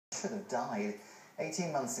should have died.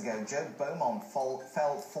 18 months ago, Joe Beaumont fell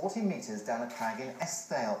 40 metres down a crag in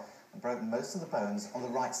Wasdale and broke most of the bones on the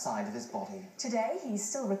right side of his body. Today, he's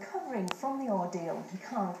still recovering from the ordeal. He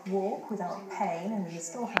can't walk without pain and he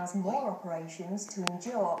still has more operations to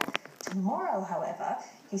endure. Tomorrow, however,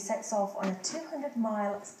 he sets off on a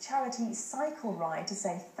 200-mile charity cycle ride to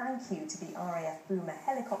say thank you to the Raf Boulmer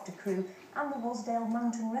helicopter crew and the Wasdale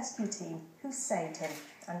mountain rescue team who saved him.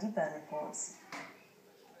 Andy Byrne reports.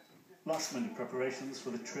 Last-minute preparations for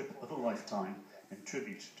the trip of a lifetime in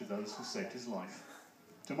tribute to those who saved his life.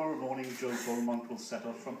 Tomorrow morning, Joe Beaumont will set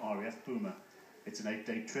off from Raf Boulmer. It's an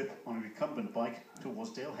 8-day trip on a recumbent bike to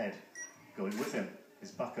Wasdale Head. Going with him,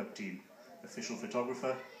 his backup team, official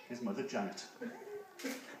photographer, his mother Janet,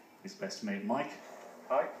 his best mate Mike,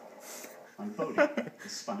 hi, and Bodie,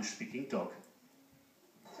 his Spanish-speaking dog.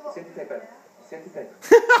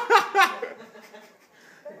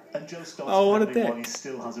 And Joe starts pedaling while he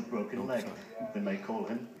still has a broken leg. They may call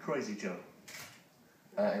him Crazy Joe.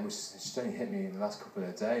 It just only hit me in the last couple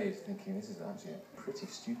of days, thinking this is actually a pretty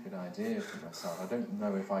stupid idea for myself. I don't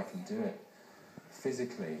know if I can do it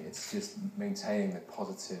physically. It's just maintaining the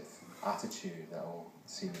positive attitude that will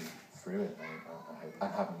see me through it, I hope,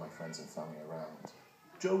 and having my friends and family around.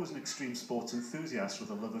 Joe was an extreme sports enthusiast with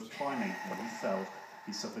a love of climbing. When he fell,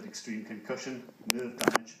 he suffered extreme concussion, nerve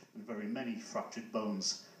damage, and very many fractured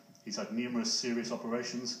bones. He's had numerous serious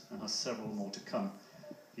operations and has several more to come.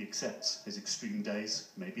 He accepts his extreme days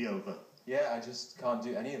may be over. Yeah, I just can't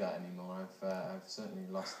do any of that anymore. I've certainly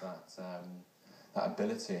lost that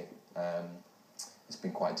ability. It's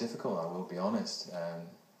been quite difficult, I will be honest,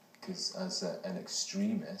 because as an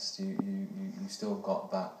extremist, you still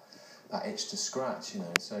got that itch to scratch, you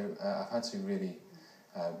know. So I've had to really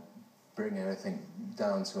bring everything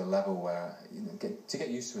down to a level where, you know, get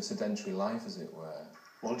used to a sedentary life, as it were.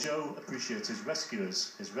 While Joe appreciates his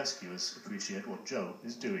rescuers appreciate what Joe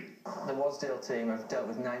is doing. The Wasdale team have dealt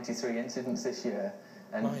with 93 incidents this year,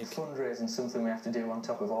 and fundraising is something we have to do on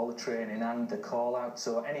top of all the training and the call-out,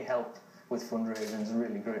 so any help with fundraising is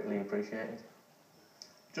really greatly appreciated.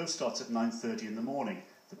 Joe starts at 9:30 in the morning,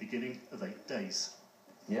 the beginning of 8 days.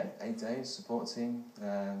 Yeah, 8 days, support team,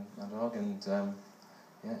 my dog, and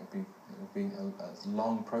yeah, it'll be a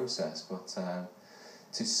long process, but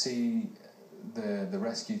to see the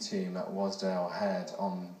rescue team at Wasdale Head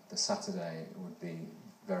on the Saturday would be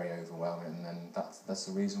very overwhelming, and that's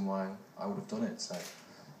the reason why I would have done it. So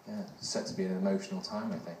yeah, it's set to be an emotional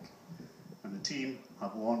time, I think. And the team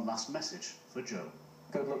have one last message for Joe.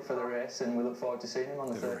 Good luck for the race, and we look forward to seeing him on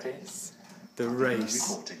the 13th. The race.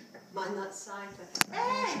 Reporting. Mind that cipher.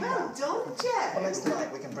 Hey, well done, Joe. Well, it's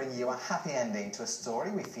like we can bring you a happy ending to a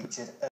story we featured